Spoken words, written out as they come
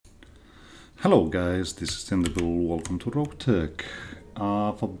Hello guys, this is Tendable, welcome to Roguetech.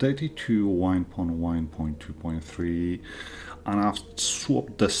 I've updated to 1.1.2.3 and I've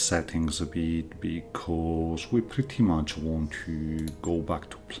swapped the settings a bit because we pretty much want to go back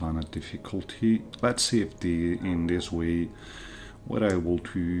to planet difficulty. Let's see if in this way we're able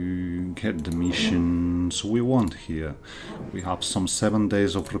to get the missions we want here. We have some 7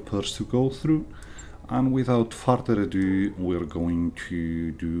 days of repairs to go through. And without further ado, we're going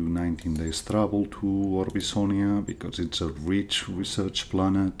to do 19 days travel to Orbisonia because it's a rich research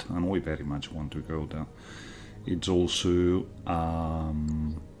planet and we very much want to go there. It's also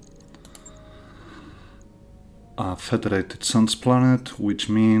a Federated Suns planet, which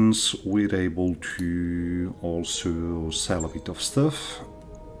means we're able to also sell a bit of stuff.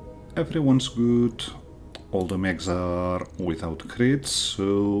 Everyone's good. All the mechs are without crits,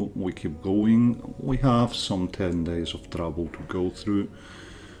 so we keep going. We have some 10 days of travel to go through.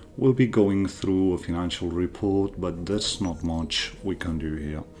 We'll be going through a financial report, but there's not much we can do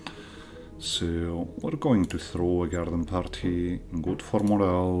here. So we're going to throw a garden party, good for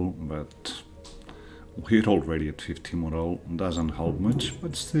morale, but we're already at 50 morale, doesn't help much,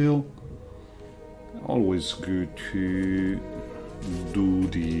 but still always good to do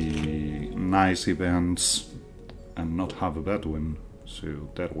the nice events and not have a bad one. So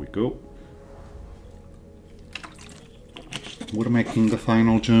there we go. We're making the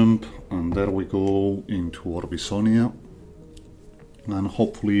final jump and there we go into Orbisonia, and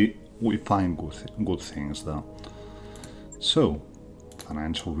hopefully we find good things there. So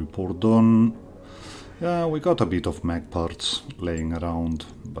financial report done. Yeah, we got a bit of mech parts laying around,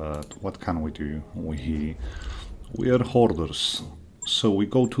 but what can we do? We are hoarders, so we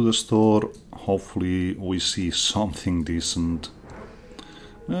go to the store, hopefully we see something decent.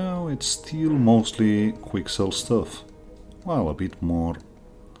 No, it's still mostly quick sell stuff. Well, a bit more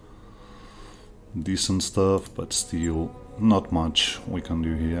decent stuff, but still not much we can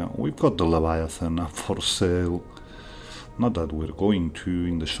do here. We've got the Leviathan up for sale. Not that we're going to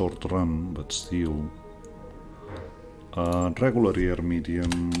in the short run, but still. Regular air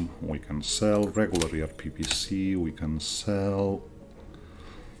medium we can sell, regular air PPC we can sell.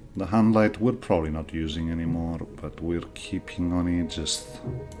 The handlight we're probably not using anymore, but we're keeping on it just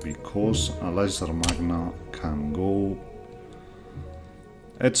because a laser magna can go.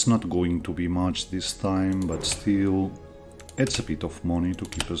 It's not going to be much this time, but still it's a bit of money to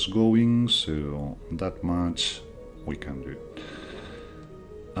keep us going, so that much we can do.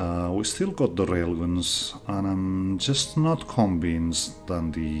 We still got the railguns, and I'm just not convinced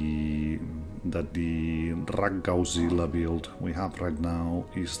that the MekaGojira build we have right now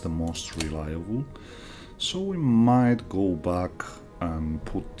is the most reliable. So we might go back and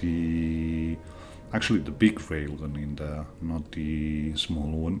put actually the big railgun in there, not the small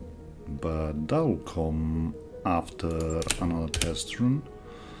one, but that'll come after another test run.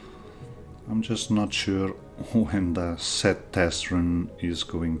 I'm just not sure when the set test run is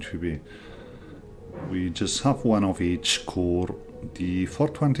going to be. We just have one of each core. The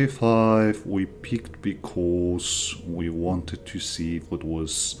 425 we picked because we wanted to see if it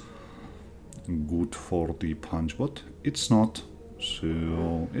was good for the punch, but it's not.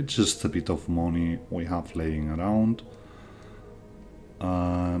 So it's just a bit of money we have laying around.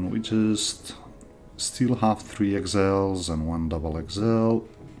 And we just still have 3 XLs and 1 double XL,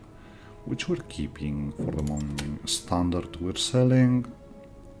 which we're keeping for the moment. Standard we're selling,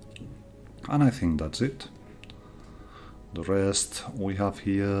 and I think that's it. The rest we have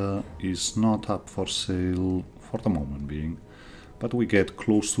here is not up for sale for the moment being, but we get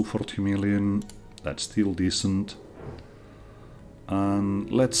close to 40 million, that's still decent.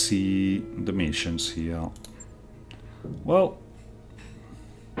 And let's see the missions here. Well,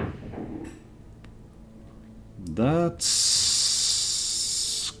 that's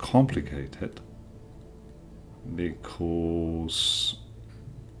complicated because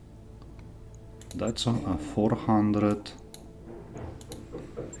that's a 400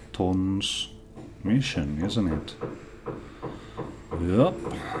 tons mission, isn't it? Yep,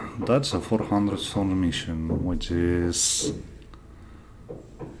 that's a 400 ton mission, which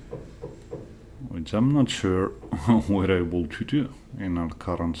I'm not sure we're able to do in our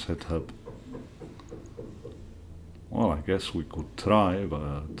current setup. Well, I guess we could try,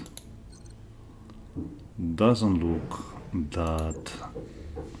 but doesn't look that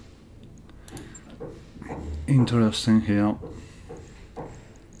interesting here.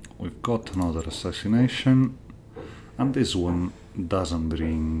 We've got another assassination, and this one doesn't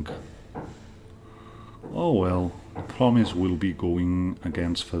bring. Oh well, the promise will be going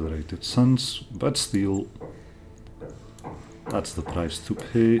against Federated Suns, but still, that's the price to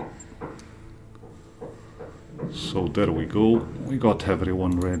pay. So there we go, we got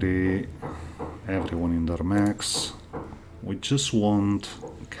everyone ready, everyone in their max. We just want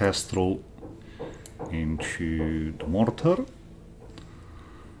Kestrel into the mortar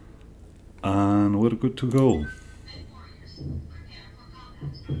and we're good to go.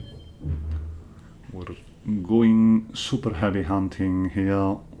 We're going super heavy hunting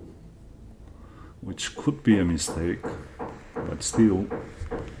here, which could be a mistake, but still.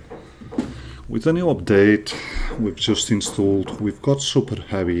 With the new update we've just installed, we've got super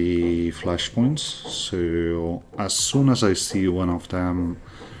heavy flashpoints, so as soon as I see one of them,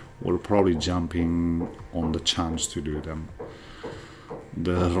 we're probably jumping on the chance to do them.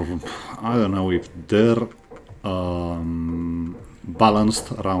 I don't know if they're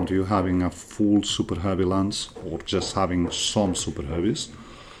balanced around you having a full super heavy lance or just having some super heavies,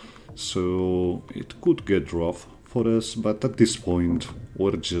 so it could get rough for us, but at this point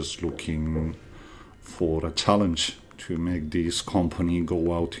we're just looking for a challenge to make this company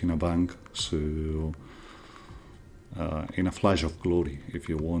go out in a bang, so in a flash of glory if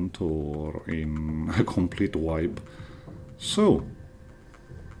you want, or in a complete wipe. So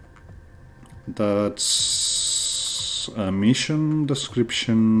that's a mission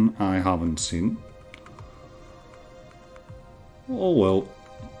description I haven't seen. Oh well,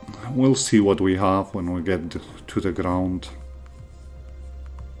 we'll see what we have when we get to the ground.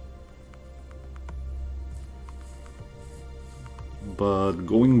 But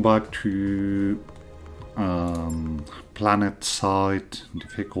going back to planet side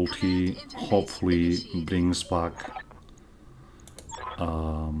difficulty hopefully brings back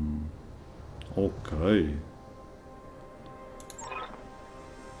okay.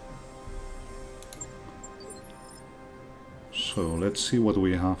 So let's see what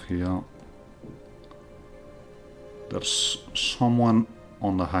we have here. There's someone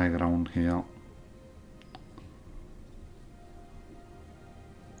on the high ground here.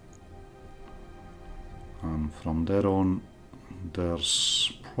 And from there on,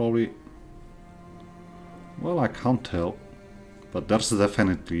 there's probably... well, I can't tell, but there's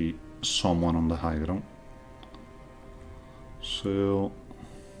definitely someone on the high ground. So...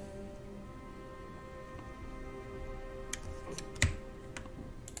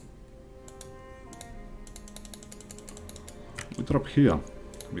 we drop here,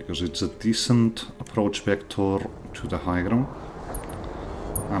 because it's a decent approach vector to the high ground.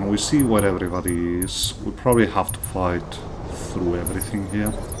 And we see where everybody is. We probably have to fight through everything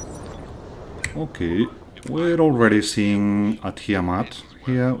here. Okay, we're already seeing a Tiamat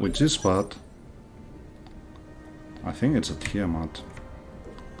here, which is bad. I think it's a Tiamat.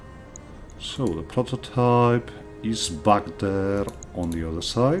 So the prototype is back there on the other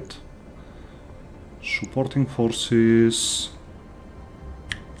side. Supporting forces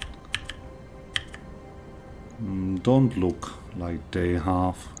don't look like they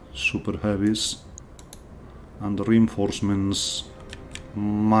have super heavies, and the reinforcements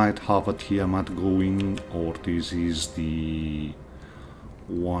might have a Tiamat going, or this is the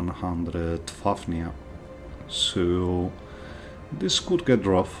 100 Fafnir, so this could get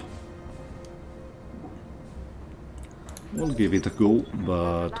rough. We'll give it a go,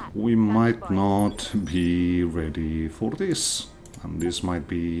 but we might not be ready for this, and this might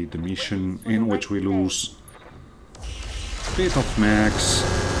be the mission in which we lose a bit of max.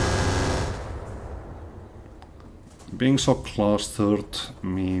 Being so clustered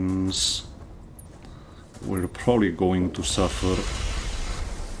means we're probably going to suffer.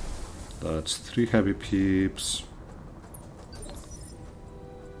 That's 3 heavy peeps.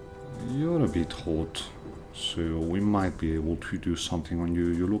 You're a bit hot, so we might be able to do something on you.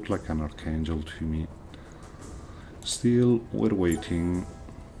 You look like an archangel to me. Still, we're waiting.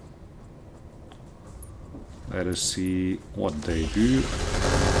 Let us see what they do.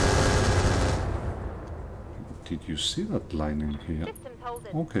 Did you see that line in here?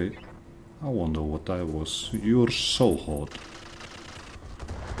 Okay. I wonder what that was. You're so hot.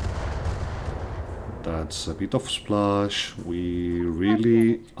 That's a bit of splash. We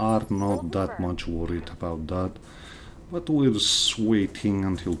really are not that much worried about that. But we're waiting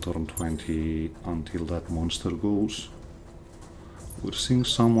until turn 20 until that monster goes. We're seeing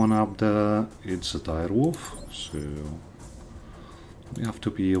someone up there. It's a direwolf, so we have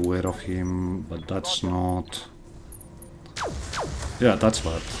to be aware of him, but that's not... yeah, that's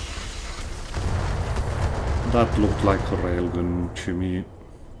bad. That looked like a railgun to me.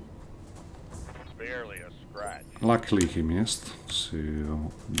 Barely a scratch. Luckily he missed,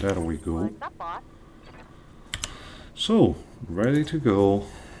 so there we go. So, ready to go.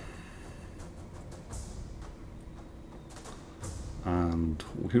 and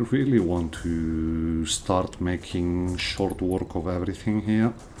we really want to start making short work of everything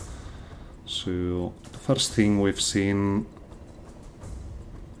here. So the first thing we've seen,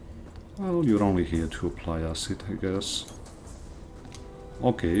 well, you're only here to apply acid, I guess.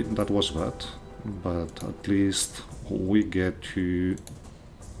 Okay, that was bad, but at least we get to...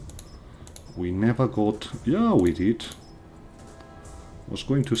 We never got... Yeah, we did. I was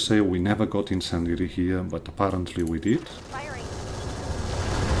going to say we never got incendiary here, but apparently we did.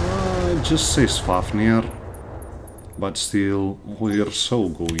 It just says Fafnir, but still we're so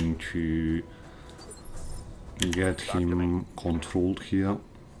going to get him controlled here.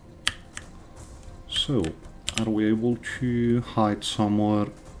 So, are we able to hide somewhere?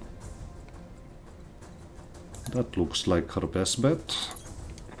 That looks like our best bet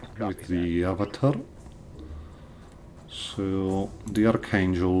with the avatar. So, the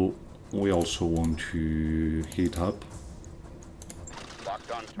Archangel we also want to heat up.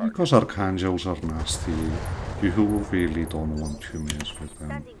 Because Archangels are nasty, you really don't want to mess with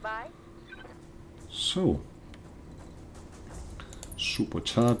them. So,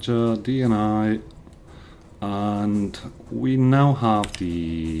 Supercharger, DNI, and we now have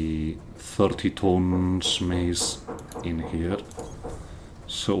the 30 tons maze in here.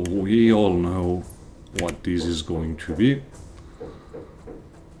 So we all know what this is going to be.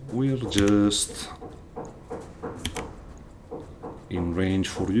 We're just in range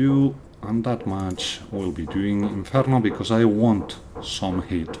for you, and that much we'll be doing Inferno because I want some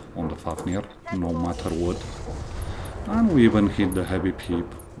hit on the Fafnir, no matter what. And we even hit the heavy peep,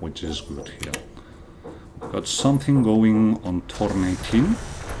 which is good here. We've got something going on turn 18.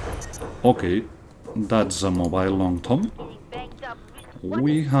 Okay, that's a mobile long tom.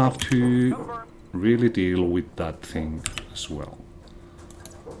 We have to really deal with that thing as well.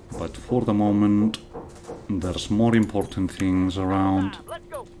 But for the moment, there's more important things around.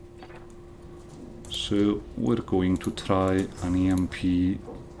 So we're going to try an EMP.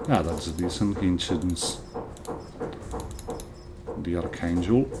 Yeah, that's a decent hinchins. The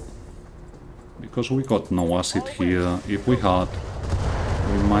Archangel. Because we got no acid here. If we had,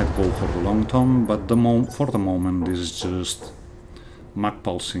 we might go for the long tom, but for the moment this is just mag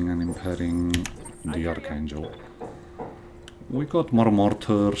pulsing and impairing the Archangel. We got more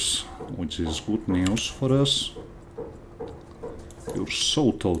mortars, which is good news for us. You're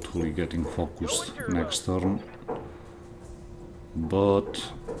so totally getting focused next turn.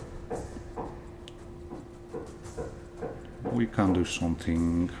 But we can do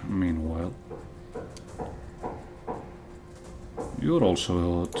something meanwhile. You're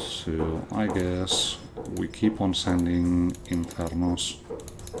also hot, so I guess we keep on sending Infernos.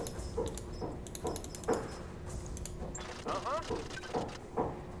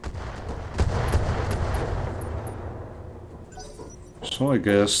 So I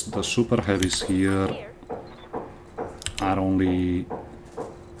guess the super heavies here are only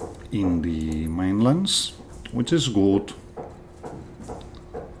in the mainlands, which is good.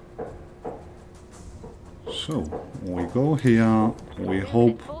 So we go here, we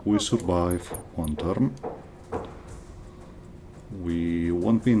hope we survive one turn. We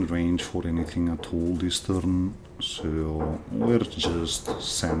won't be in range for anything at all this turn, so we're just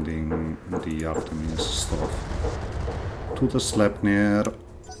sending the Artemis stuff to the Sleipnir.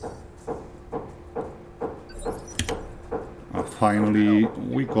 Finally,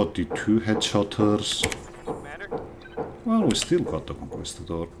 we got the 2 headshotters. Well, we still got the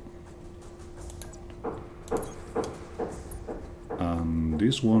Conquistador. And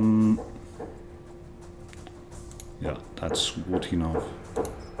this one... yeah, that's good enough,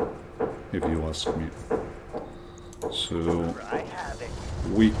 if you ask me. So,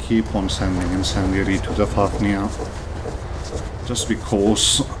 we keep on sending Incendiary to the Fafnir, just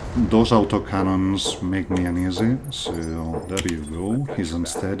because those autocannons make me uneasy. So, there you go, he's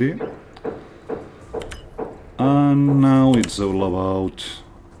unsteady. And now it's all about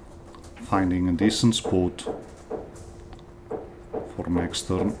finding a decent spot for next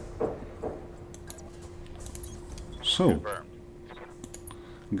turn. So,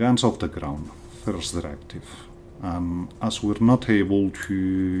 guns off the ground, first directive. As we're not able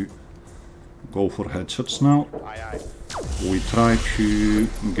to go for headshots now, we try to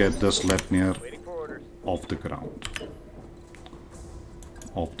get the Sleipnir off the ground.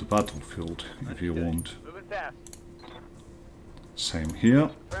 Off the battlefield, if you want. Same here.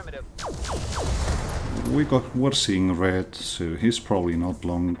 We're seeing red, so he's probably not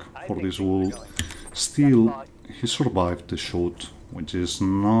long for this wall. Still, he survived the shot, which is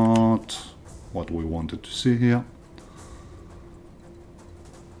not what we wanted to see here.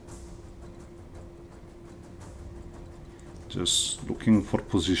 Just looking for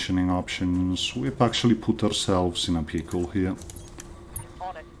positioning options. We've actually put ourselves in a pickle here.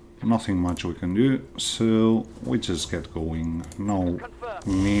 Nothing much we can do, so we just get going. No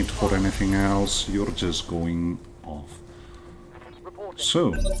need for anything else, you're just going off.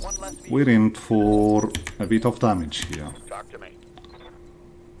 So, we're in for a bit of damage here.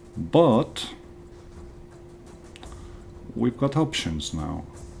 But we've got options now.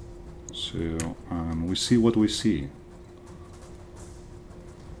 So, and we see what we see.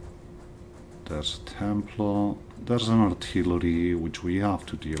 There's a Templar, there's an artillery which we have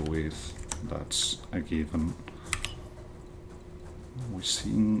to deal with, that's a given.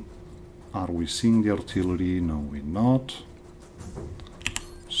 Are we seeing the artillery? No, we're not.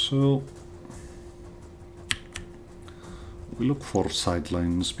 So we look for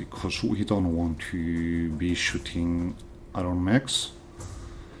sidelines because we don't want to be shooting our own mechs.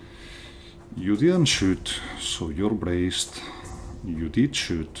 You didn't shoot, so you're braced. You did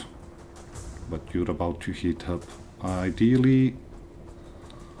shoot, but you're about to heat up. Ideally,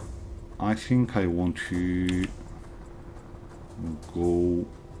 I think I want to go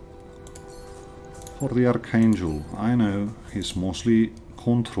for the Archangel. I know he's mostly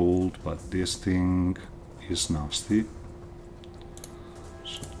controlled, but this thing is nasty.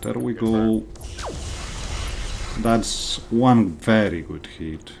 So there we go. That's one very good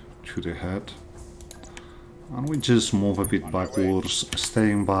hit to the head. And we just move a bit backwards,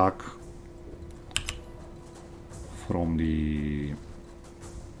 staying back from the...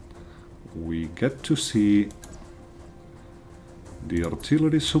 We get to see the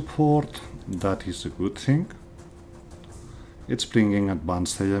artillery support. That is a good thing. It's bringing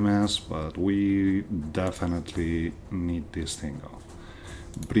advanced AMS, but we definitely need this thing off.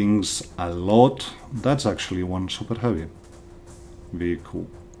 Brings a lot. That's actually one super heavy vehicle.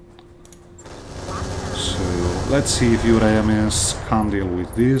 So let's see if your AMS can deal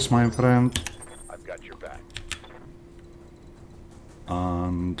with this, my friend. I've got your back.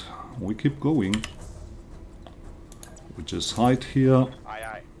 And we keep going. We just hide here. Aye,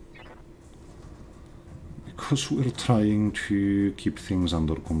 aye. Because we're trying to keep things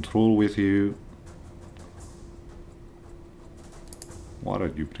under control with you. What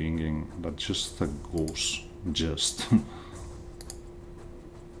are you bringing? That's just a ghost. Just.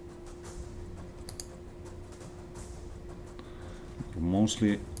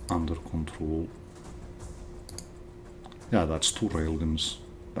 Mostly under control. Yeah, that's 2 railguns.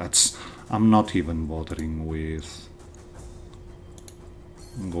 That's... I'm not even bothering with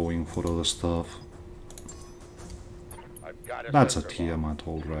going for other stuff. That's a Tiamat,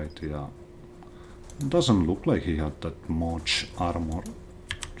 alright, yeah. Doesn't look like he had that much armor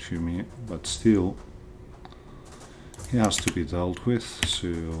to me, but still he has to be dealt with.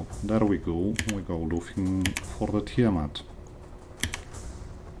 So there we go looking for the Tiamat.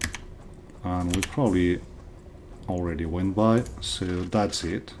 And we probably already went by, so that's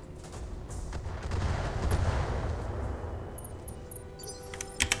it.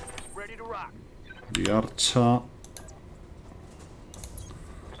 Ready to rock. The archer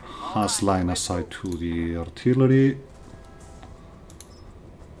has line of sight to the artillery.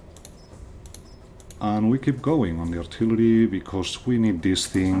 And we keep going on the artillery because we need this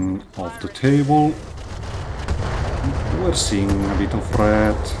thing off the table. We're seeing a bit of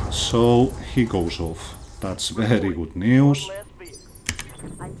red, so he goes off. That's very good news.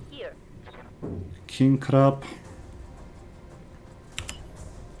 King Crab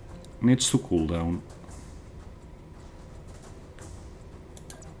needs to cool down.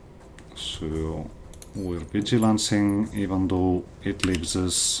 So we're vigilancing, even though it leaves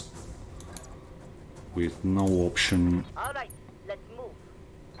us with no option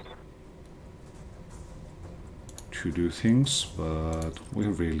to do things, but we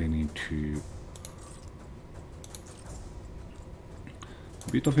really need to...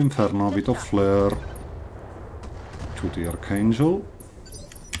 A bit of Inferno, a bit of Flare to the Archangel.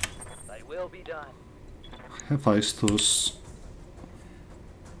 Hephaestus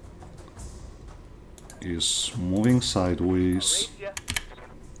is moving sideways,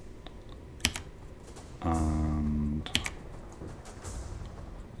 and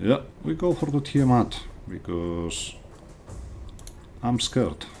yeah, we go for the Tiamat because I'm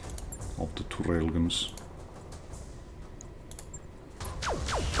scared of the 2 railguns.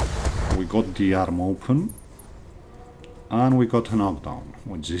 We got the arm open and we got a knockdown,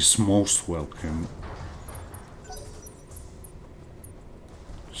 which is most welcome.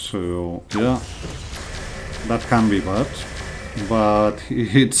 So yeah, that can be bad, but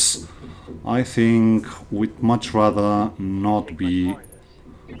it's, I think we'd much rather not be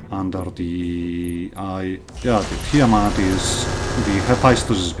under the eye. Yeah, the Tiamat is... the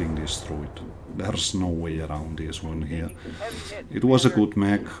Hephaestus is being destroyed. There's no way around this one here. It was a good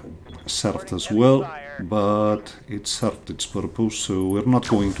mech, served as well, but it served its purpose, so we're not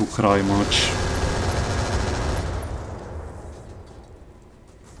going to cry much.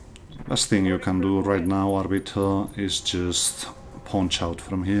 Best thing you can do right now, Arbiter, is just punch out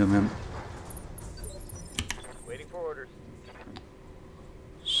from here, man. Waiting for orders.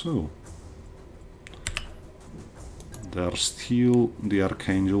 So, there's still the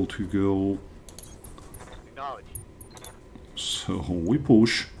Archangel to go. Acknowledge. So we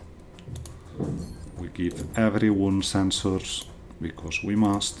push. We give everyone sensors because we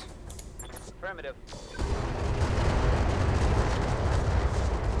must. Affirmative.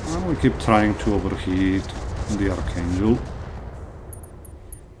 And we keep trying to overheat the Archangel.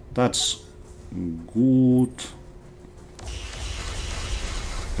 That's good.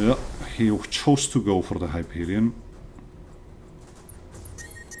 Yeah, he chose to go for the Hyperion.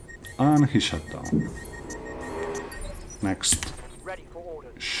 And he shut down. Next Ready for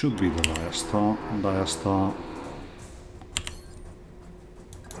orders. should be the Diastar. Diastar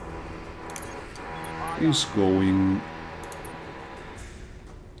is going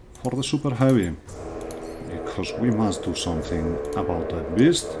for the Super Heavy, because we must do something about that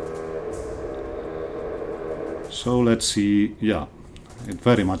beast. So let's see. Yeah, it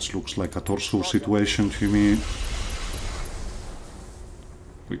very much looks like a torso situation to me.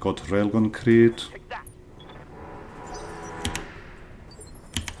 We got Railgun Crit. Take that.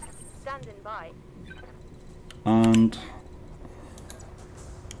 Standing by. And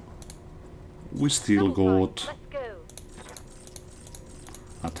we still got Let's go.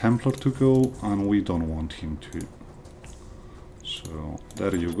 a Templar to go, and we don't want him to. So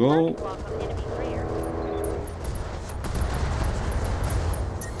there you go. Block on enemy rear.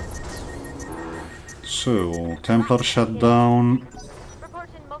 So Templar shut down.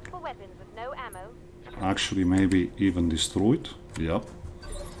 Reporting multiple weapons with no ammo. Actually, maybe even destroyed. Yep.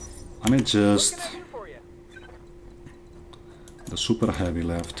 And it just... What can I do for you? the Super Heavy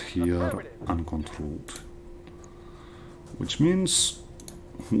left here uncontrolled. Which means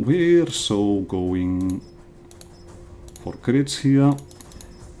we're so going for crits here.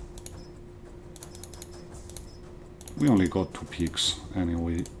 We only got 2 peaks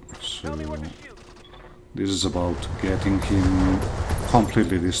anyway, so Tell me what to shoot. this is about getting him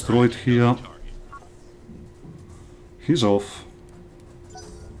completely destroyed here. He's off.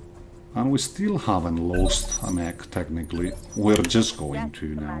 And we still haven't lost a mech, technically. We're just going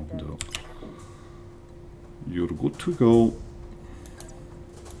to now, though. You're good to go.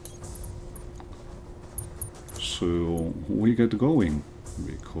 So we get going,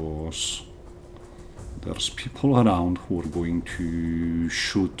 because there's people around who are going to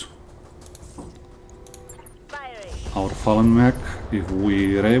shoot Firing. our fallen mech. If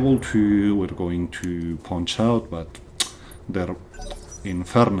we're able to, we're going to punch out, but they're, in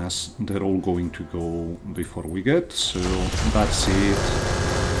fairness, they're all going to go before we get, so that's it.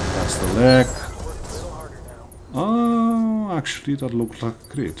 That's the leg. Oh, actually that looked like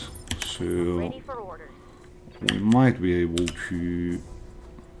great. So Ready for orders. we might be able to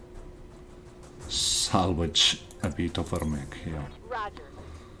salvage a bit of our mech here. Roger.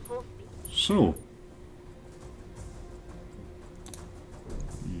 Full speed. So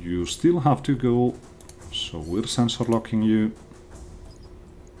you still have to go, so we're sensor locking you.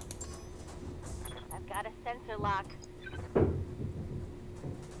 I've got a sensor lock.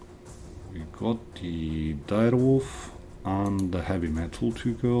 We got the Direwolf and the Heavy Metal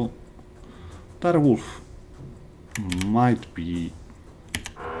to go. Direwolf might be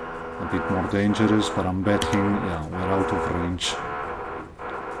a bit more dangerous, but I'm betting, yeah, we're out of range.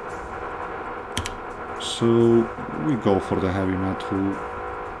 So we go for the Heavy Metal.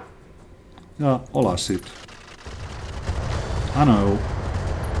 Yeah, all acid. I know,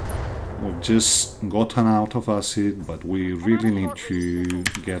 we've just gotten out of acid, but we really need to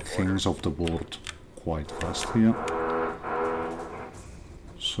get things off the board quite fast here.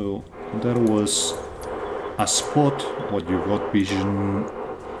 So there was a spot where you got vision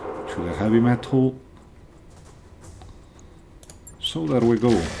to the Heavy Metal. So there we go.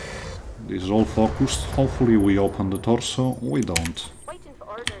 This is all focused. Hopefully we open the torso. We don't. Waiting for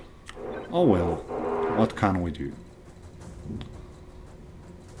orders. Oh well, what can we do?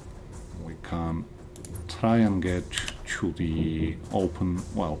 We can try and get to the open,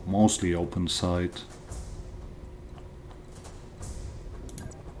 well, mostly open side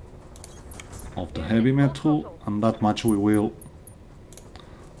of the Heavy Metal, and that much we will.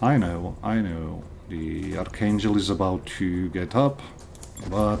 I know, the Archangel is about to get up,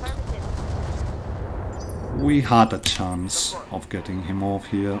 but we had a chance of getting him off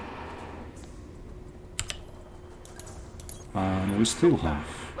here. And we still have.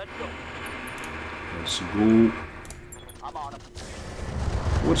 Let's go.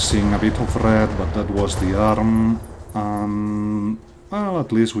 We're seeing a bit of red, but that was the arm. And well,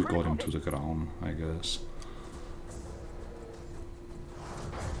 at least we got him to the ground, I guess.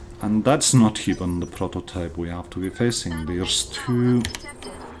 And that's not even the prototype we have to be facing. There's two...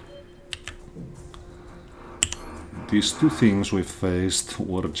 These two things we faced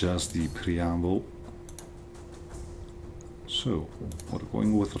were just the preamble. So, we're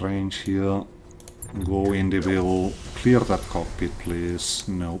going with range here. Go in the wheel. Clear that cockpit, please.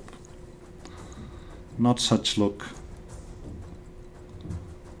 Nope. Not such luck.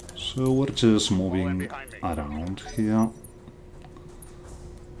 So we're just moving around here.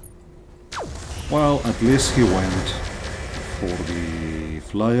 Well, at least he went for the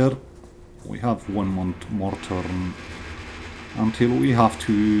flyer. We have one more turn until we have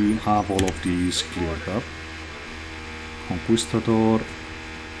to have all of these cleared up. Conquistador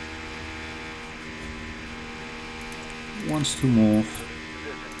wants to move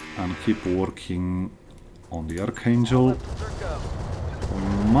and keep working on the Archangel.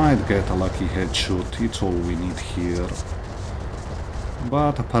 We might get a lucky headshot, it's all we need here.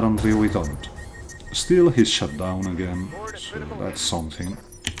 But apparently we don't. Still, he's shut down again, so that's something.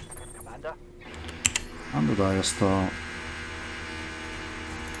 And the Diastar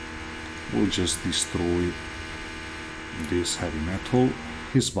will just destroy this heavy metal.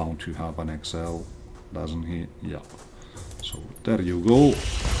 He's bound to have an XL, doesn't he? Yeah. So there you go.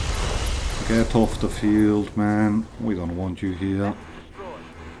 Get off the field, man. We don't want you here.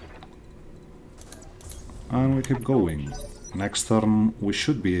 And we keep going. Next turn we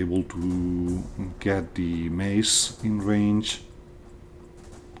should be able to get the mace in range.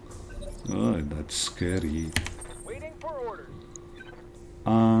 Oh, that's scary. Waiting for orders.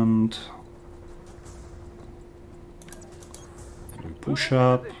 And we push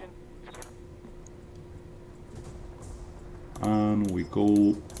up. And we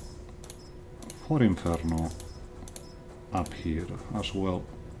go for Inferno up here as well.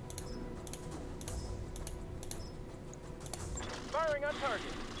 Firing on target.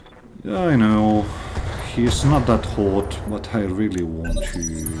 Yeah, I know, he's not that hot, but I really want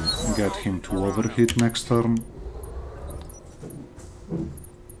to get him to overheat next turn.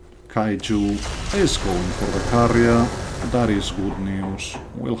 Kaiju is going for the carrier, that is good news.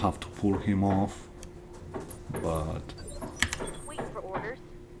 We'll have to pull him off, but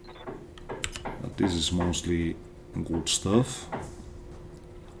this is mostly good stuff.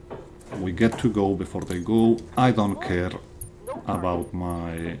 We get to go before they go. I don't care about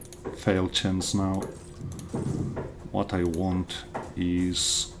my fail chance now. What I want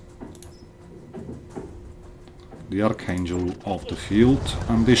is the Archangel off the field,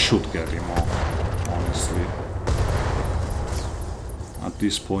 and this should get him off, honestly. At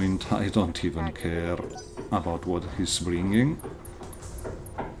this point I don't even care about what he's bringing.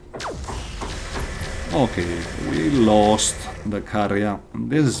 Okay, we lost the carrier.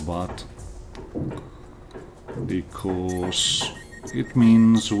 This is bad, because it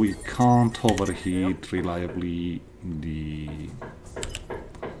means we can't overheat reliably the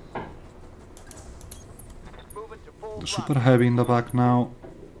super heavy in the back now.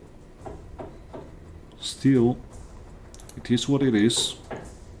 Still, it is what it is.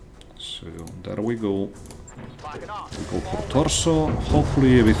 So there we go. We go for torso.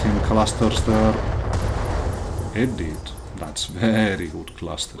 Hopefully everything clusters there. It did. That's very good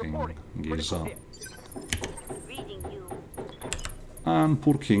clustering, Giza. And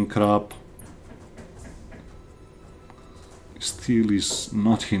poor King Crab still is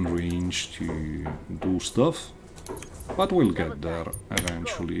not in range to do stuff, but we'll get there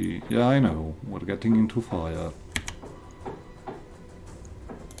eventually. Yeah, I know, we're getting into fire.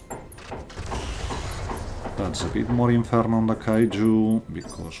 That's a bit more Inferno on the Kaiju,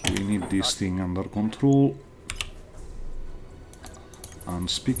 because we need this thing under control. And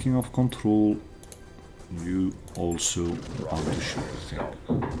speaking of control, you also want to shoot the thing.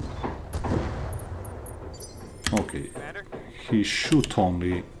 Okay, he should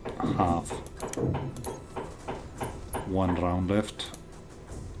only have one round left.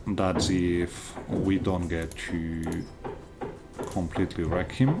 That's if we don't get to completely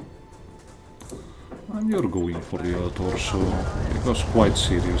wreck him. And you're going for the torso, because quite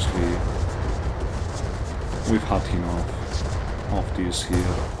seriously, we've had enough of this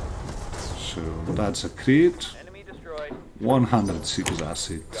here. So that's a crit. 106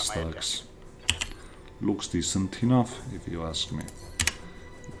 acid stacks. Looks decent enough, if you ask me.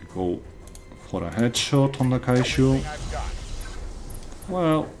 go for a headshot on the kaiju.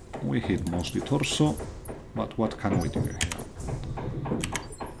 Well, we hit mostly torso, but what can we do here?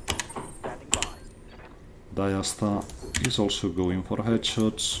 Diasta is also going for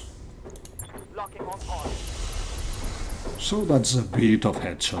headshots. So that's a bit of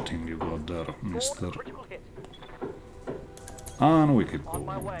headshotting you got there, mister. And we keep going.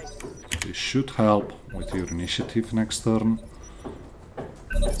 This should help with your initiative next turn.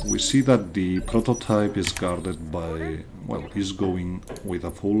 We see that the prototype is guarded by, well, he's going with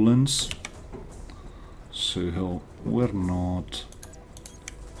a full lens. So we're not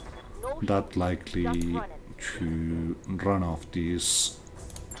that likely to run off these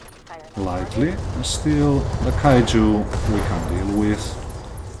lightly. Still, the kaiju we can deal with.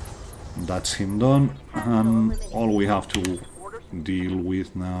 That's him done, and all we have to deal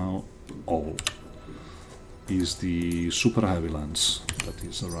with now, is the super heavy lance that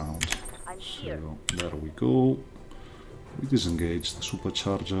is around. So there we go. We disengage the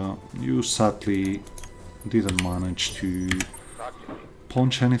supercharger. You sadly didn't manage to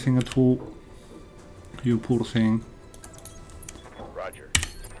punch anything at all. You poor thing. Roger.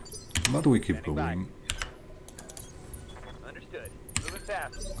 But we keep going. Understood. Moving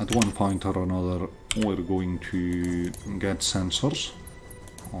fast. At one point or another, we're going to get sensors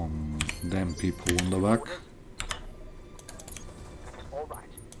on them people in the back. All right.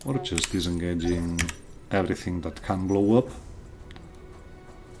 Or just disengaging everything that can blow up.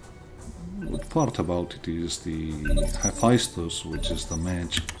 Good part about it is the Hephaestus, which is the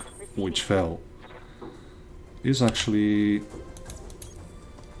mage which fell, is actually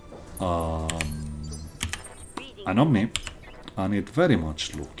an Omni, and it very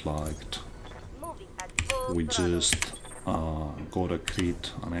much looked like we just got a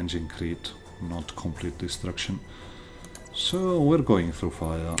crit, an engine crit, not complete destruction. So we're going through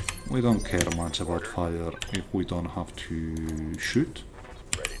fire. We don't care much about fire if we don't have to shoot.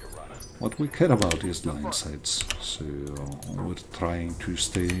 What we care about is line sights, so we're trying to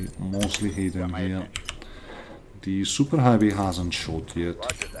stay mostly hidden here. The super heavy hasn't shot yet,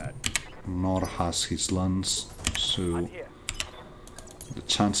 nor has his lance, so the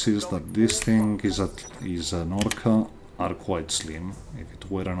chances that this thing is an Orca are quite slim. If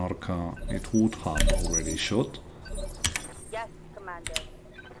it were an Orca, it would have already shot. Yes, Commander.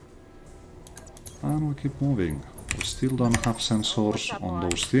 And we keep moving. We still don't have sensors on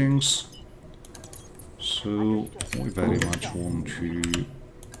those things, so we very much want to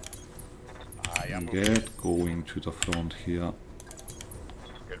get going to the front here.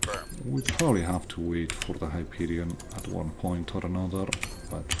 We probably have to wait for the Hyperion at one point or another,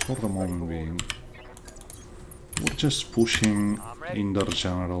 but for the moment being, we're just pushing in their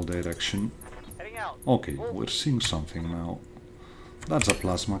general direction. Okay, we're seeing something now. That's a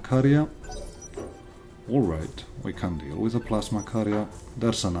plasma carrier. Alright, we can deal with a plasma carrier.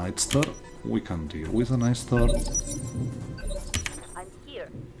 There's a Night Star. We can deal with a Night Star. I'm here.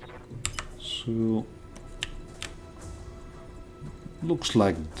 So looks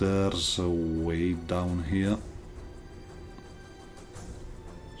like there's a way down here.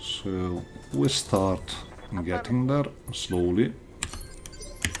 So we start getting there slowly.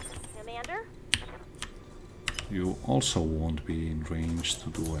 Commander? You also won't be in range to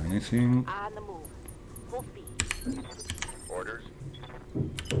do anything. On the move. Full speed. Orders.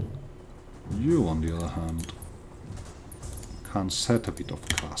 You, on the other hand, can set a bit of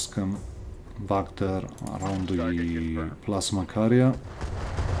Cascam back there around the plasma carrier.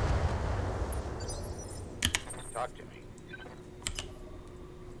 Talk to me.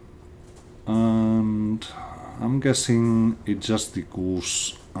 And I'm guessing it's just the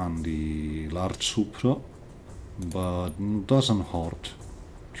Goose and the large Supra, but doesn't hurt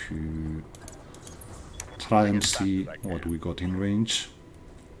to try and see what we got in range.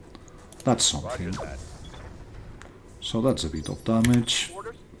 That's something. So that's a bit of damage.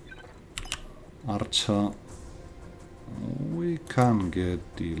 Archer. We can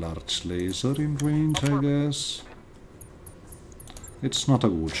get the large laser in range, I guess. It's not a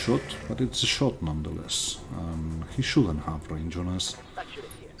good shot, but it's a shot nonetheless. He shouldn't have range on us.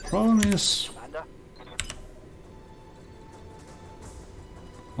 Problem is...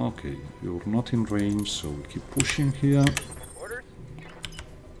 Okay, you're not in range, so we keep pushing here.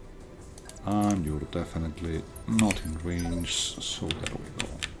 And you're definitely not in range, so there we go.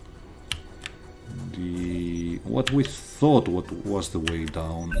 What we thought was the way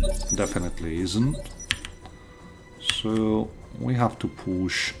down definitely isn't. So we have to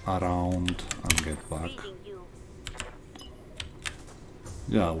push around and get back.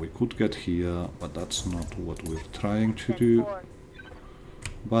 Yeah, we could get here, but that's not what we're trying to do.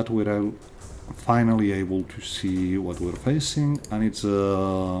 but we're finally able to see what we're facing, and it's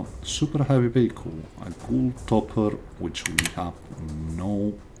a super heavy vehicle, a cool topper, which we have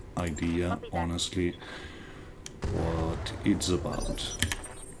no idea, honestly, what it's about.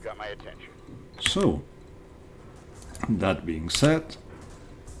 Got my attention. So, that being said,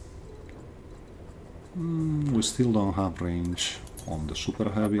 we still don't have range on the super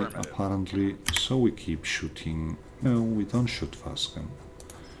heavy, apparently, so we keep shooting. No, we don't shoot fast gun.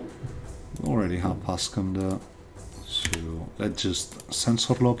 We already have fast gun there, so let's just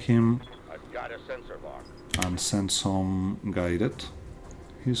sensor lock him I've got a sensor lock. and send some guided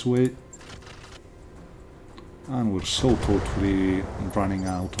his way. And we're so totally running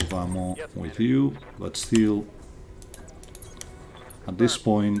out of ammo with you, but still, at this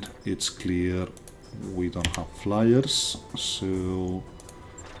point it's clear we don't have flyers, so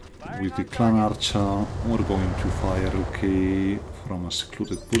with the clan archer we're going to fire okay from a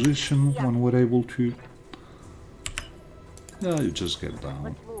secluded position when we're able to. Yeah, you just get down.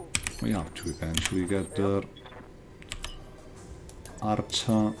 Let's move. We have to eventually get there.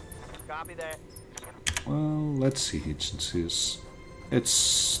 Archer. Copy that. Well, let's see agencies.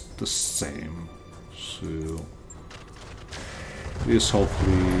 It's the same, so this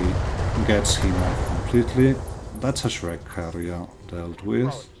hopefully gets him off completely. That's a Shrek carrier dealt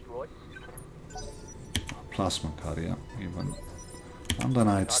with, a plasma carrier even, and the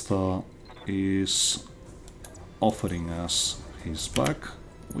Night Star is offering us his back,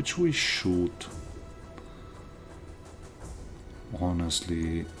 which we should.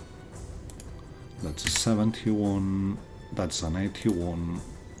 Honestly, that's a 71, that's an 81,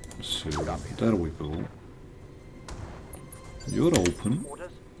 so there we go. You're open,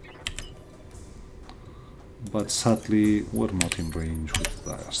 but sadly we're not in range with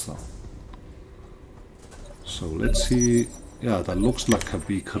Diasta. So let's see, yeah, that looks like a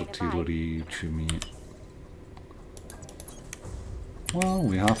big artillery to me. Well,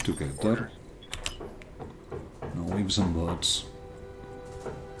 we have to get there. No ifs and buts.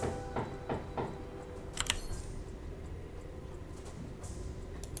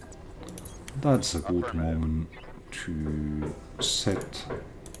 That's a good moment to set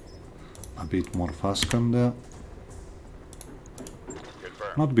a bit more fast gun there.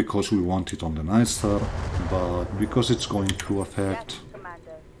 Not because we want it on the Night Star, but because it's going to affect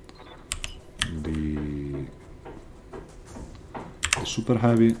the super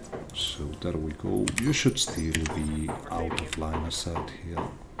heavy. So there we go. You should still be out of line of sight here.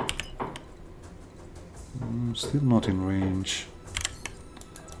 Still not in range.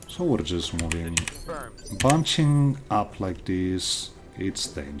 So we're just moving. Bunching up like this, it's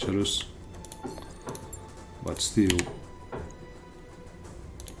dangerous. But still,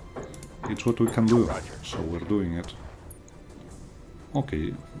 it's what we can do, so we're doing it.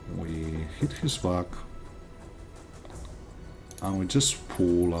 Okay, we hit his back. And we just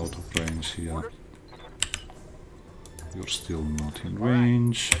pull out of range here. You're still not in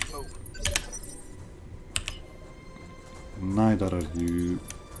range. Neither are you.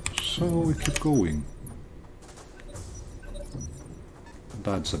 So we keep going.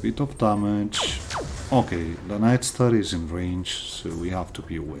 That's a bit of damage. Okay, the Night Star is in range, so we have to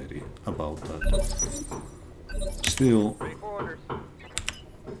be wary about that. Still,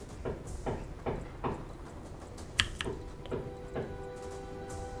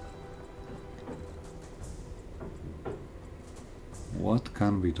 what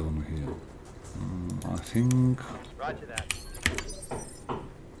can be done here? I think Roger that.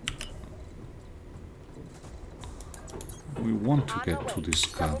 we want to get to this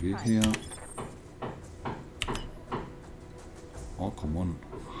cavity here. Oh, come on.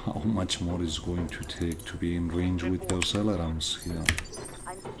 How much more is going to take to be in range with those alarms here?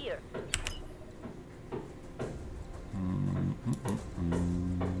 I'm here.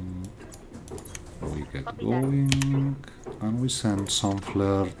 We get going, and we send some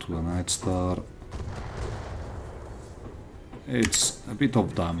flare to the Night Star. It's a bit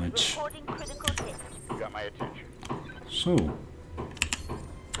of damage. Reporting critical hit. Got my attention. So,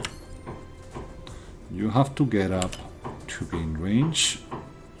 you have to get up to be in range.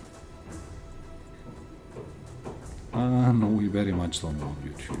 And we very much don't want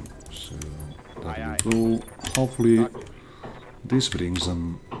you to. So, there we go. Hopefully, this brings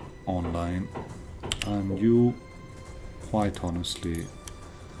them online. And you, quite honestly,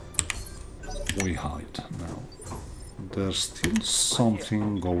 we hide now. There's still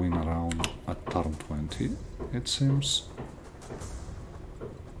something going around at turn 20, it seems.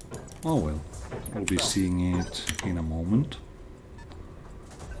 Oh well, we'll be seeing it in a moment.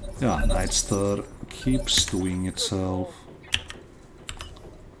 Yeah, Night Star keeps doing itself.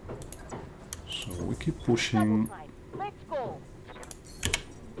 keep pushing. Let's go.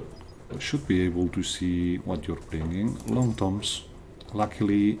 I should be able to see what you're bringing. Long toms.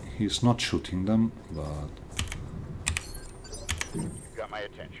 Luckily, he's not shooting them, but... You got my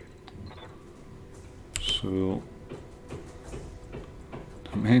attention. So...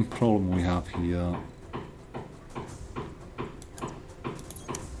 the main problem we have here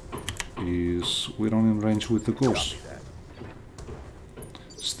is we're not in range with the ghost.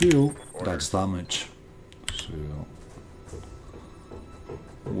 Still, that's damage. So...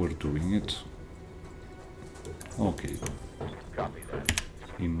 we're doing it. Okay. Copy that.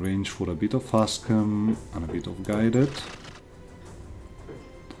 In range for a bit of Fascum and a bit of Guided.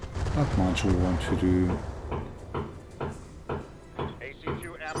 That much we want to do.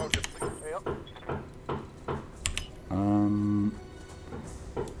 AC2 ammo depleted. Yep.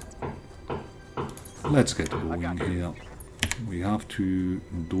 Let's get going here. We have to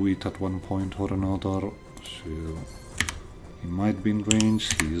do it at one point or another. So he might be in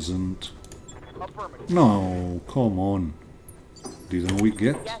range, he isn't. Affirmative. No, come on. Didn't we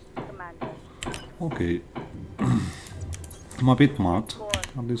get? Yes, Commander. Okay. I'm a bit mad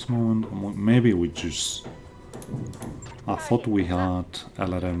at this moment. Maybe we just... I thought we had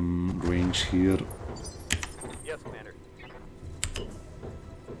LRM range here. Yes, Commander.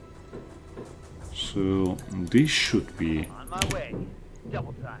 So this should be On my way.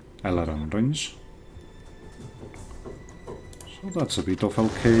 Double time. LRM range. So that's a bit of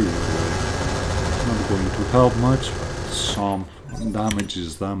LK. Not going to help much, but some damage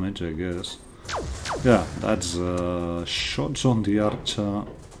is damage, I guess. Yeah, that's shots on the archer,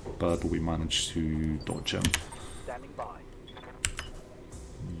 but we managed to dodge him. Standing by.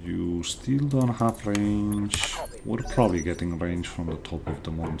 You still don't have range. We're probably getting range from the top of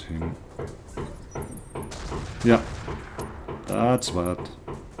the mountain. Yeah, that's bad.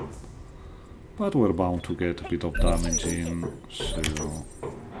 But we're bound to get a bit of damage in, so...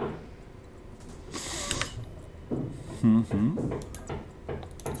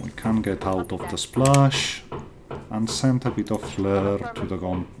 We can get out of the splash and send a bit of flare to the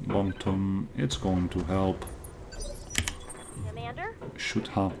bottom. It's going to help. Commander? Should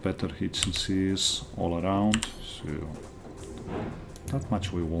have better hits and sees all around, so that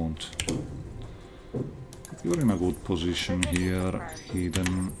much we want. You're in a good position here,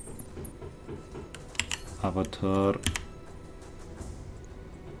 hidden avatar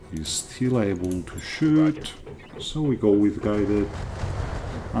is still able to shoot, so we go with guided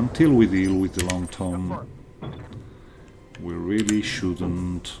until we deal with the long tom. We really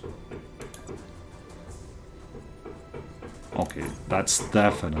shouldn't. Okay, that's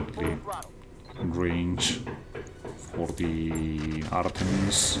definitely range for the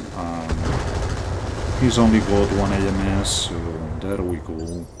Artemis. He's only got one AMS, so there we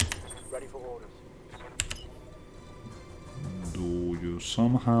go. Ready for orders. Do you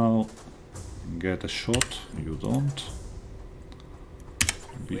somehow get a shot? You don't.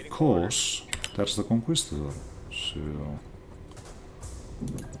 Because there's the Conquistador. So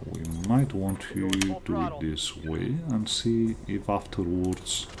we might want to do it this way and see if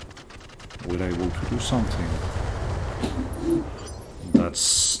afterwards we're able to do something.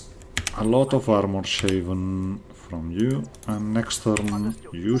 That's a lot of armor shaven from you, and next turn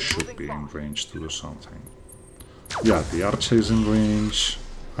you should be in range to do something. Yeah, the archer is in range,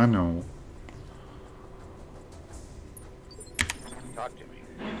 I know. Talk to me.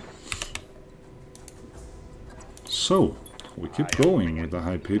 So, we keep going with the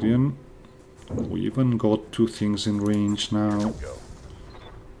Hyperion. We even got two things in range now. Go.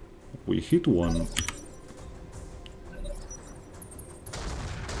 We hit one.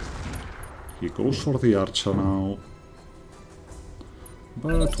 He goes for the archer now.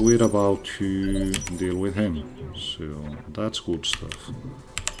 But we're about to deal with him, so that's good stuff.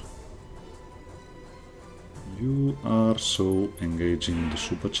 You are so engaging the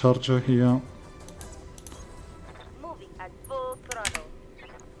supercharger here. Moving at full throttle.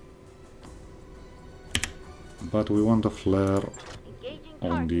 But we want a flare Engaging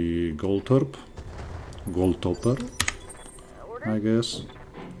on target. the gold topper, I guess.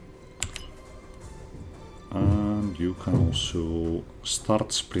 And you can also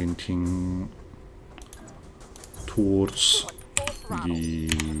start sprinting towards the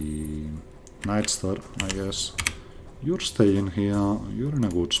Night Star, I guess. You're staying here, you're in a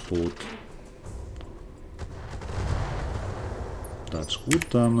good spot. That's good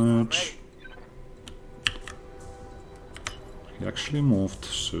damage. He actually moved,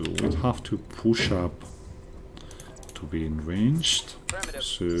 so we'd have to push up to be in ranged.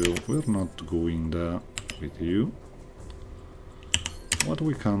 So we're not going there with you. what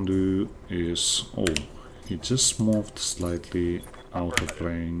we can do is... Oh, he just moved slightly out of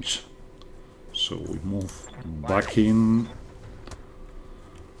range. So we move back in.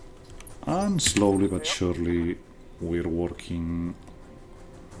 And slowly but surely we're working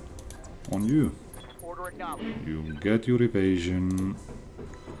on you. Order acknowledged. You get your evasion.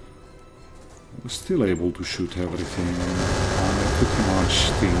 We're still able to shoot everything, and I pretty much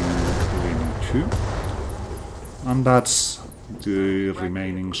think we need to. And that's the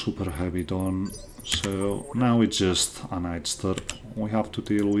remaining super heavy done. So now it's just a night star we have to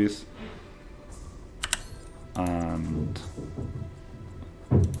deal with. And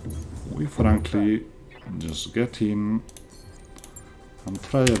we frankly just get in and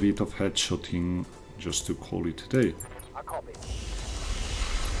try a bit of headshotting just to call it a day. I copy.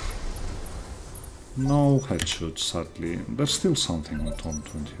 No headshots, sadly. There's still something on Tom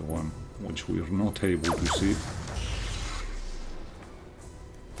 21, which we're not able to see.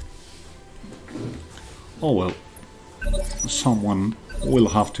 Oh well, someone will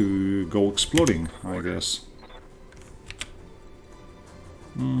have to go exploring, I guess.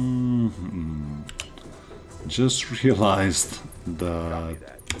 Just realized that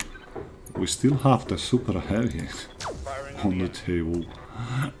we still have the super heavy on the table.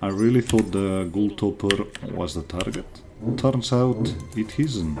 I really thought the ghoul topper was the target. Turns out it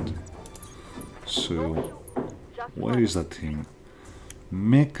isn't. So, where is that thing?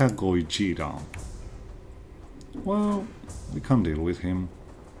 MekaGojira. Well, we can deal with him.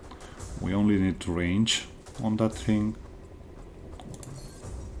 We only need range on that thing.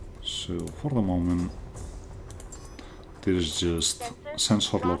 So, for the moment, there's just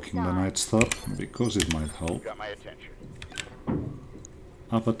sensor locking the Night Star, because it might help. Got my attention.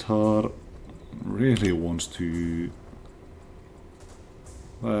 Avatar really wants to...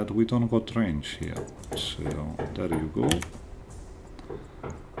 But we don't got range here. So, there you go.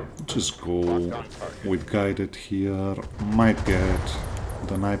 Just go with guided here. Might get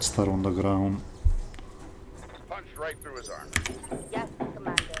the Night Star on the ground. Punched right through his arm. Yes,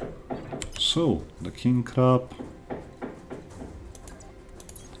 Commander. So, the King Crab Double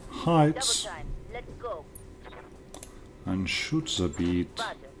hides time. Let's go. and shoots a bit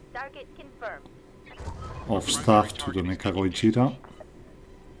Roger. Target confirmed. of stuff to the MekaGojira.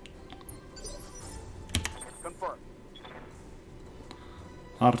 Confirmed.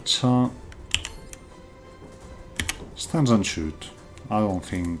 Archer stands and shoot. I don't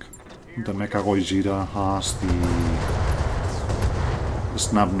think the MekaGojira has the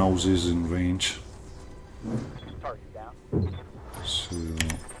snub noses in range. Target down. So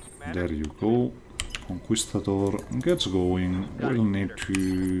there you go. Conquistador gets going. We'll need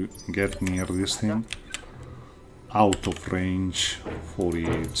to get near this thing, out of range for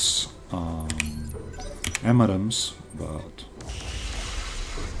its emeralds, but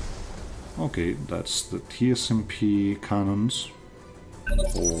okay, that's the TSMP cannons.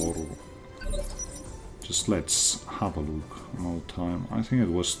 Or just let's have a look. No time. I think it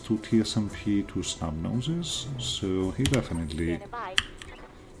was 2 TSMP, 2 snub noses, so he definitely Stand by.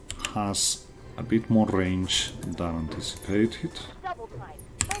 has a bit more range than anticipated. Double time.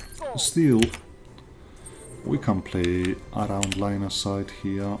 Let's go. Still, we can play around line of sight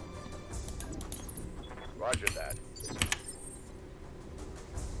here. Roger that.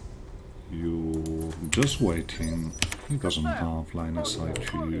 You're just waiting. He doesn't have line of sight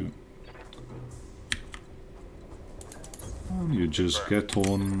to you. And you just get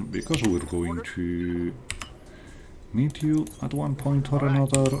on, because we're going to need you at one point or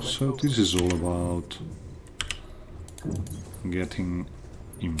another. So this is all about getting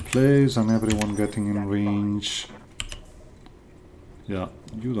in place and everyone getting in range. Yeah,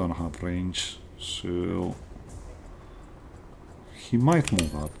 you don't have range, so he might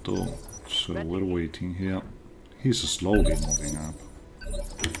move up though, so we're waiting here. He's slowly moving up.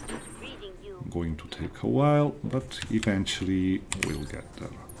 Reading you. Going to take a while, but eventually we'll get there.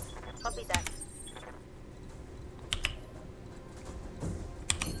 Copy that.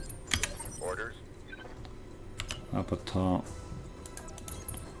 Orders. Avatar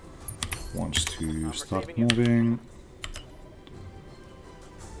wants to start moving.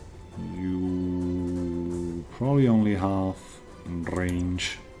 You probably only have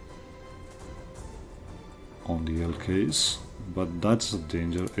range on the LKs, but that's a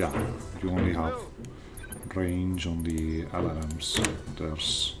danger. Yeah, you only have range on the LRMs.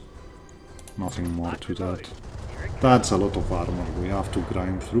 There's nothing more to that. That's a lot of armor we have to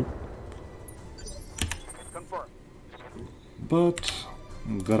grind through. Confirmed. But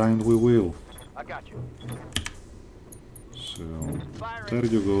grind we will. I got you. So there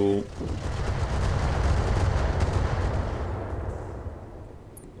you go.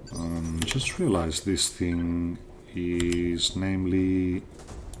 Just realized this thing is namely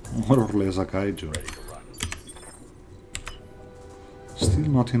more or less a kaiju. Still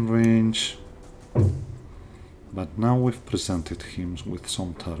not in range, but now we've presented him with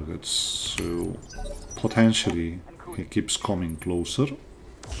some targets, so potentially he keeps coming closer.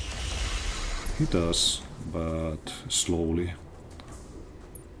 He does, but slowly.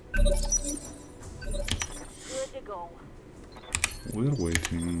 Good to go. We're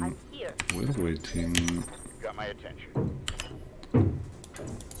waiting. I'm here. We're waiting. Got my attention.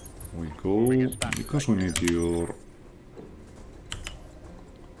 We go because we need your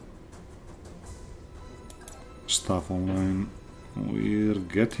stuff online. We're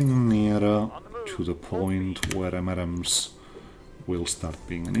getting nearer to the point where MRMs will start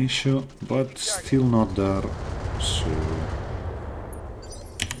being an issue, but still not there, so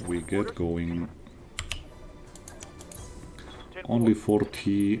we get going. Only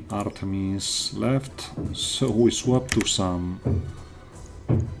 40 Artemis left, so we swap to some,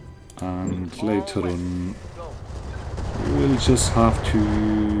 and later on we'll just have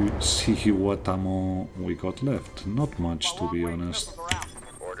to see what ammo we got left. Not much, to be honest.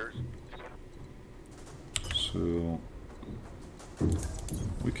 Orders. So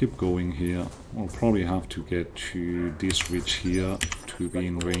we keep going here. We'll probably have to get to this ridge here to be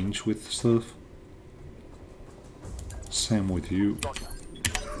in range with stuff. Same with you.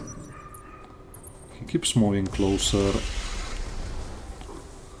 He keeps moving closer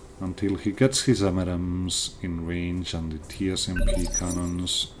until he gets his MRMs in range and the TSMP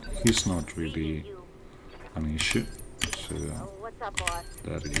cannons. He's not really an issue. So Oh, what's up, boss?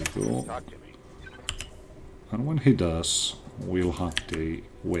 there you go. Talk to me. And when he does, we'll have the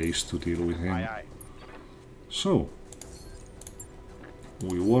ways to deal with him. Aye, aye. So,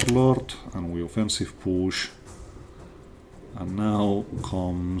 we warlord and we offensive push, and now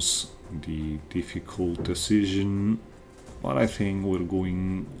comes the difficult decision, but I think we're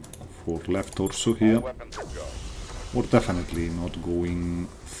going for left torso here. Weapons are go. We're definitely not going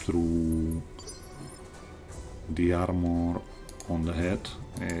through the armor on the head.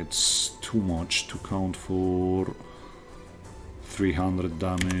 It's too much to count for 300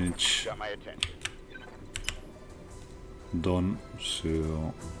 damage Got my attention. done,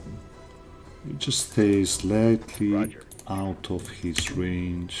 so it just stays slightly Roger. out of his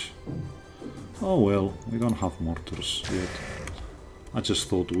range. Oh well, we don't have mortars yet. I just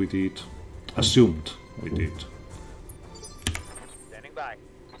thought we did. Assumed we did. Standing by.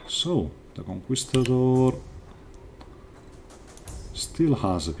 So, the Conquistador still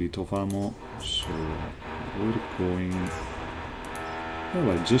has a bit of ammo, so we're going...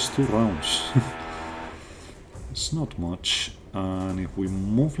 well, like just 2 rounds. It's not much, and if we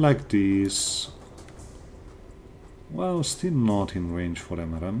move like this... well, still not in range for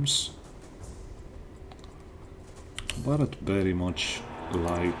MRMs, but I'd very much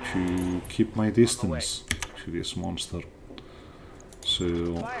like to keep my distance to this monster.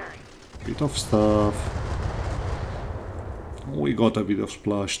 So, Firing. bit of stuff. We got a bit of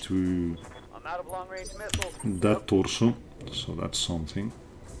splash to I'm out of long-range missiles. that torso, so that's something.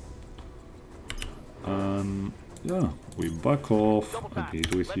 And yeah, we back off a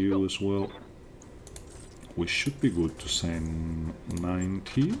bit with you as well. We should be good to send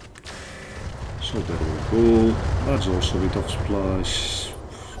 90. So there we go. That's also a bit of splash.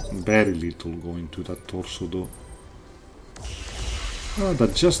 Very little going to that torso though.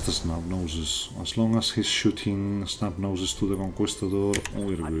 That just the snub noses. As long as he's shooting snub noses to the Conquistador,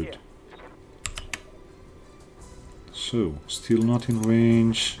 we're good. So, still not in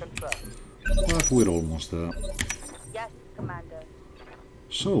range, Confirmed. but we're almost there. Yes, Commander.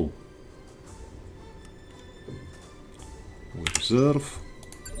 So, we observe.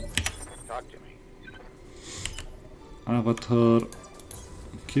 Talk to me. Avatar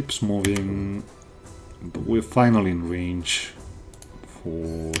keeps moving, but we're finally in range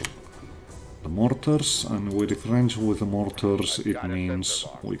for the mortars, and with range with the mortars it means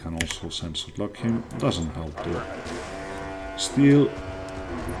we can also sensor lock him. Doesn't help though. Still,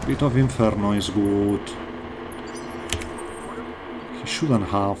 bit of Inferno is good. He shouldn't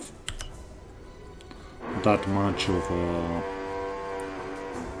have that much of a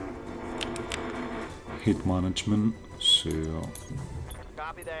hit management, so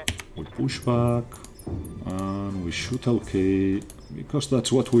Copy that. we push back and we shoot LK because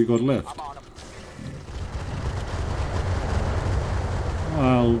that's what we got left. I'm on him.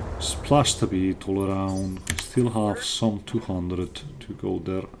 Well, splashed a bit all around. We still have some 200 to go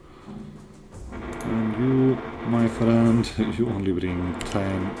there. And you, my friend, you only bring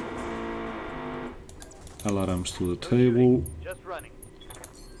 10 LRMs to the table. Just running.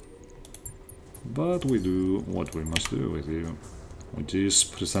 but we do what we must do with you, which is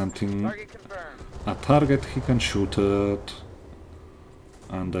presenting Target confirmed. a target he can shoot at,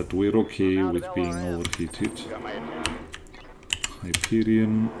 and that we're okay with being overheated. Got my attention.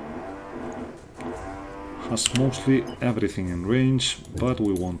 Hyperion has mostly everything in range, but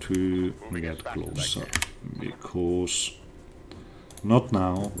we want to get closer, because not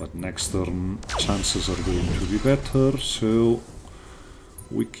now, but next turn chances are going to be better, so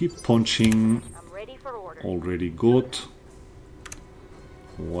we keep punching. I'm ready for orders. Already got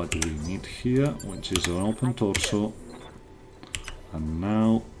what we need here, which is an open torso, and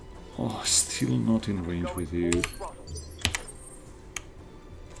now, oh, still not in range with you.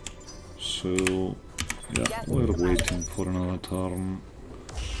 So yeah, we're waiting for another turn.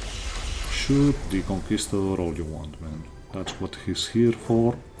 Shoot the Conquistador all you want, man. That's what he's here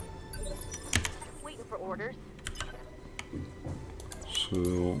for. Waiting for orders.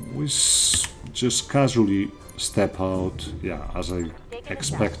 So we just casually step out. Yeah, as I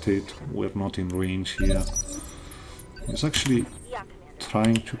expected, we're not in range here. He's actually Yeah, Commander.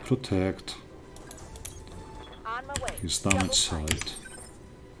 trying to protect On my way. his damage side.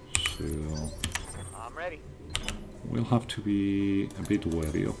 So I'm ready. we'll have to be a bit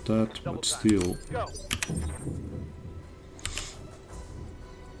wary of that, but still, Go.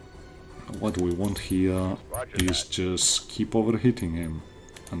 what we want here Roger is just keep overhitting him,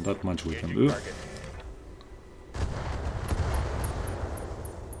 and that much we can do. Target.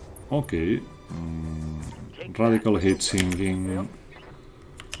 Okay, radical hit singing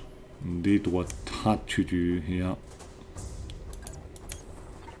did what had to do here,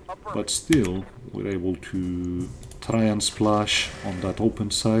 but still we're able to try and splash on that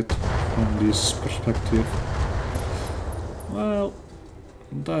open side from this perspective. Well,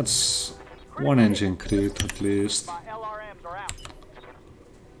 that's one engine crit at least. My LRMs are out.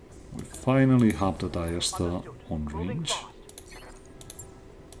 We finally have the Diester on range.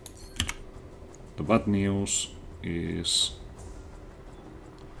 The bad news is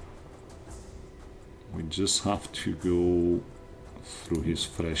we just have to go through his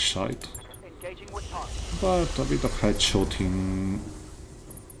fresh side, Engaging with target. but a bit of headshotting.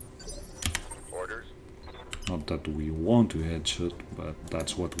 Orders. Not that we want to headshot, but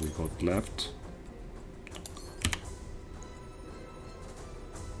that's what we got left.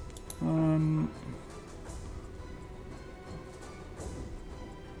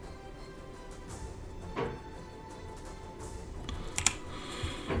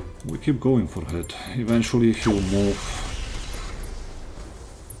 We keep going for it. Eventually he'll move.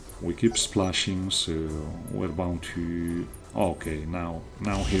 We keep splashing, so we're bound to... Okay, now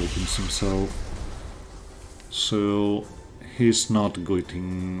he opens himself. So he's not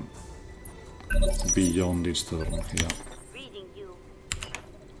getting beyond this turn here. Reading you.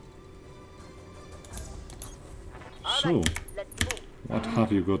 So, Let's move. what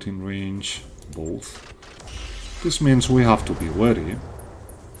have you got in range? Both. This means we have to be wary,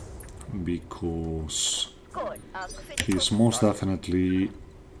 because Good. Critical. he's most definitely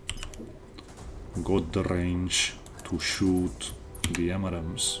got the range to shoot the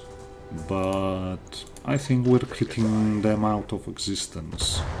MRMs, but I think we're hitting them out of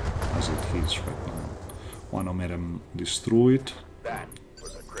existence as it is right now. One MRM destroyed, That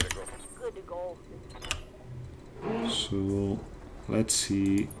was a critical. Good to go. so let's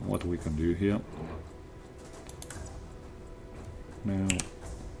see what we can do here. Now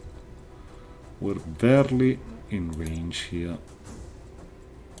we're barely in range here.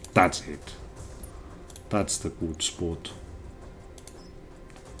 That's it. That's the good spot.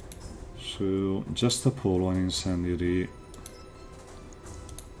 So just Apollo and Incendiary.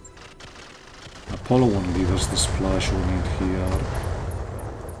 Apollo won't give us the splash we need here.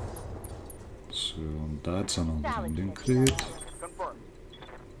 So that's an unbending crit. Confirmed.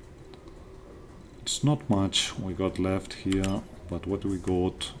 It's not much we got left here, but what we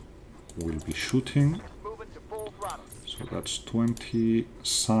got will be shooting. Moving to full throttle. So that's 20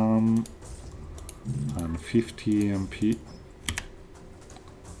 SAM and 50 EMP.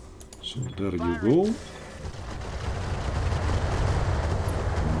 So there you go.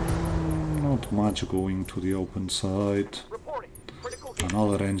 Not much going to the open side. Reporting. Critical hit.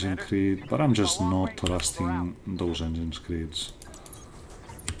 Another engine crit, but I'm just not trusting those engine crits.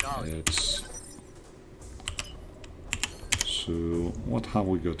 It's... So what have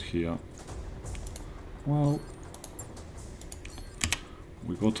we got here? Well,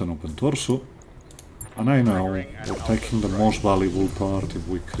 we got an open torso, and I know we're taking the most valuable part if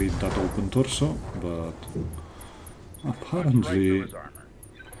we crit that open torso, but apparently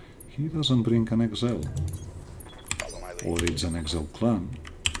he doesn't bring an XL, or it's an XL clan.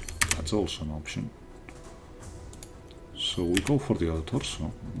 That's also an option. So we go for the other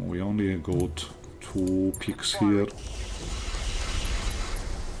torso. We only got 2 picks here.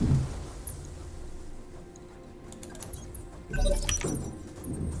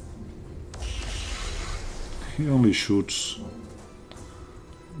 He only shoots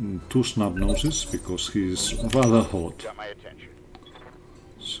 2 snub noses because he's rather hot. Got my attention.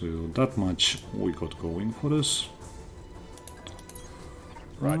 So that much we got going for us.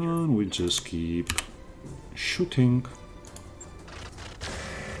 And we just keep shooting.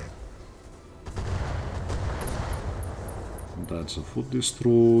 That's a foot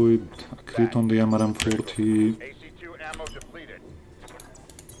destroyed. A crit on the MRM40. AC2 ammo depleted.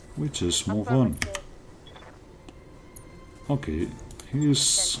 We just move on. Okay,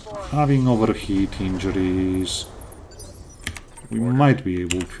 he's having overheat injuries. We might be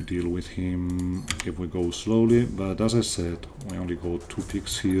able to deal with him if we go slowly, but as I said, we only got 2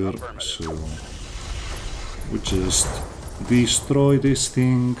 picks here, so we just destroy this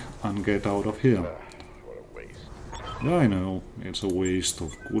thing and get out of here. What a waste. Yeah, I know, it's a waste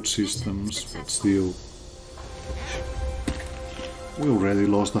of good systems, but still. We already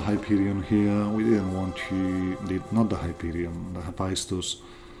lost the Hyperion here. We didn't want to... not the Hyperion, the Hephaestus.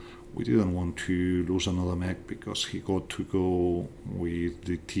 We didn't want to lose another mech because he got to go with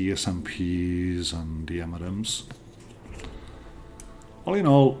the TSMPs and the MRMs. All in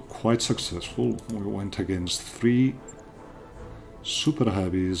all, quite successful. We went against 3 super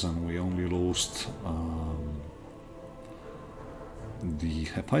heavies and we only lost the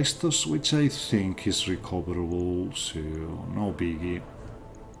Hephaestus, which I think is recoverable, so no biggie.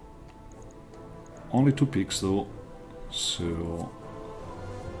 Only 2 picks though, so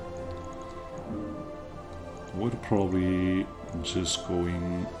we're probably just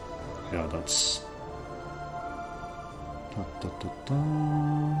going... yeah, that's...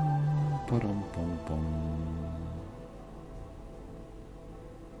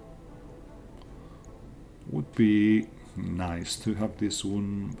 would be nice to have this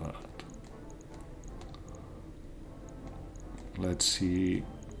one, but let's see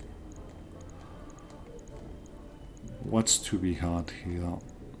what's to be had here.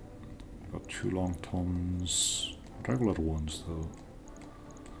 Got 2 long toms, regular ones though,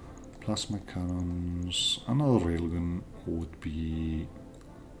 plasma cannons. Another railgun would be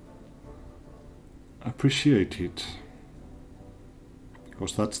appreciated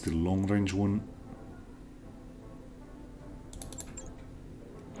because that's the long range one.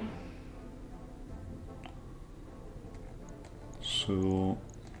 So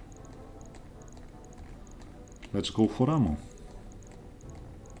let's go for ammo.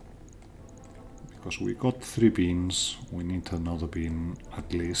 Because we got 3 beans, we need another bean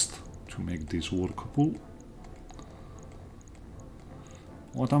at least to make this workable.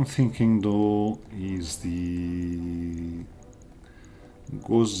 What I'm thinking though is the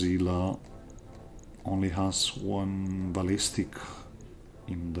Godzilla only has 1 ballistic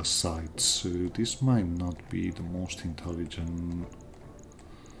in the sights, so this might not be the most intelligent.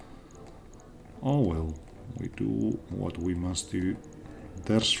 Oh well, we do what we must do.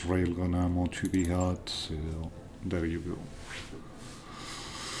 There's railgun ammo to be had, so there you go.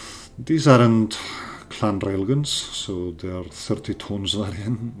 These aren't clan railguns, so they're 30 tons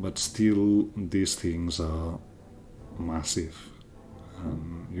variant, but still these things are massive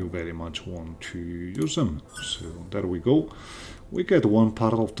and you very much want to use them. So there we go. We get 1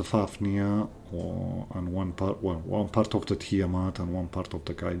 part of the Fafnir and one part of the Tiamat and 1 part of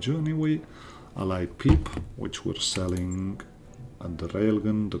the Kaiju anyway. A light peep, which we're selling, and the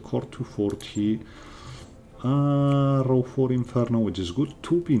railgun, the Core 240, Row 4 Inferno, which is good,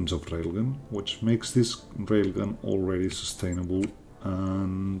 2 beams of railgun, which makes this railgun already sustainable,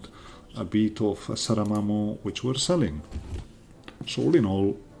 and a bit of SRM ammo, which we're selling. So all in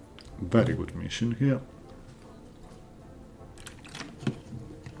all, very good mission here.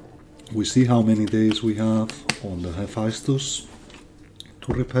 We see how many days we have on the Hephaestus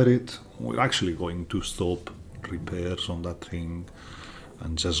to repair it. We're actually going to stop repairs on that thing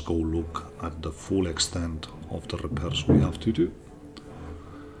and just go look at the full extent of the repairs we have to do.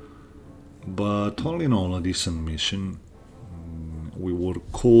 But all in all, a decent mission. We were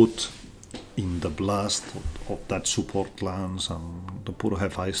caught in the blast of that support lance and the poor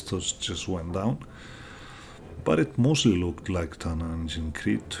Hephaestus just went down. But it mostly looked like an engine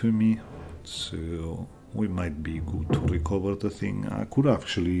crit to me, so we might be good to recover the thing. I could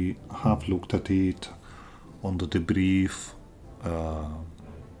actually have looked at it on the debrief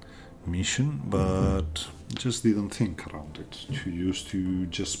mission, but just didn't think around it. Too used to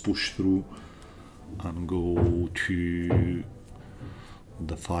just push through and go to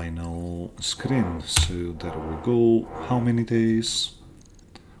the final screen. So there we go. How many days?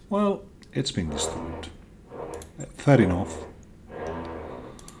 Well, it's been destroyed. Fair enough.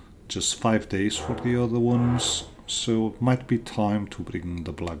 Just 5 days for the other ones. So it might be time to bring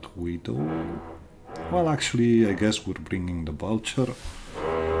the Black Widow. Well, actually, I guess we're bringing the Vulture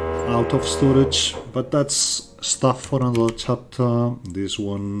out of storage, but that's stuff for another chapter. This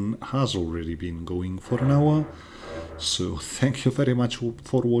one has already been going for an hour. So thank you very much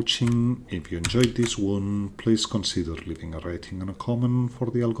for watching. If you enjoyed this one, please consider leaving a rating and a comment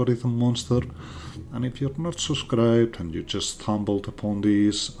for the algorithm monster. And if you're not subscribed and you just stumbled upon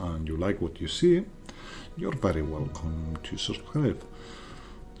this and you like what you see, you're very welcome to subscribe.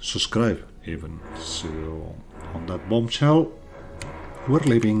 Subscribe even. So on that bombshell, we're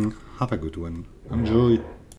leaving. Have a good one. Enjoy.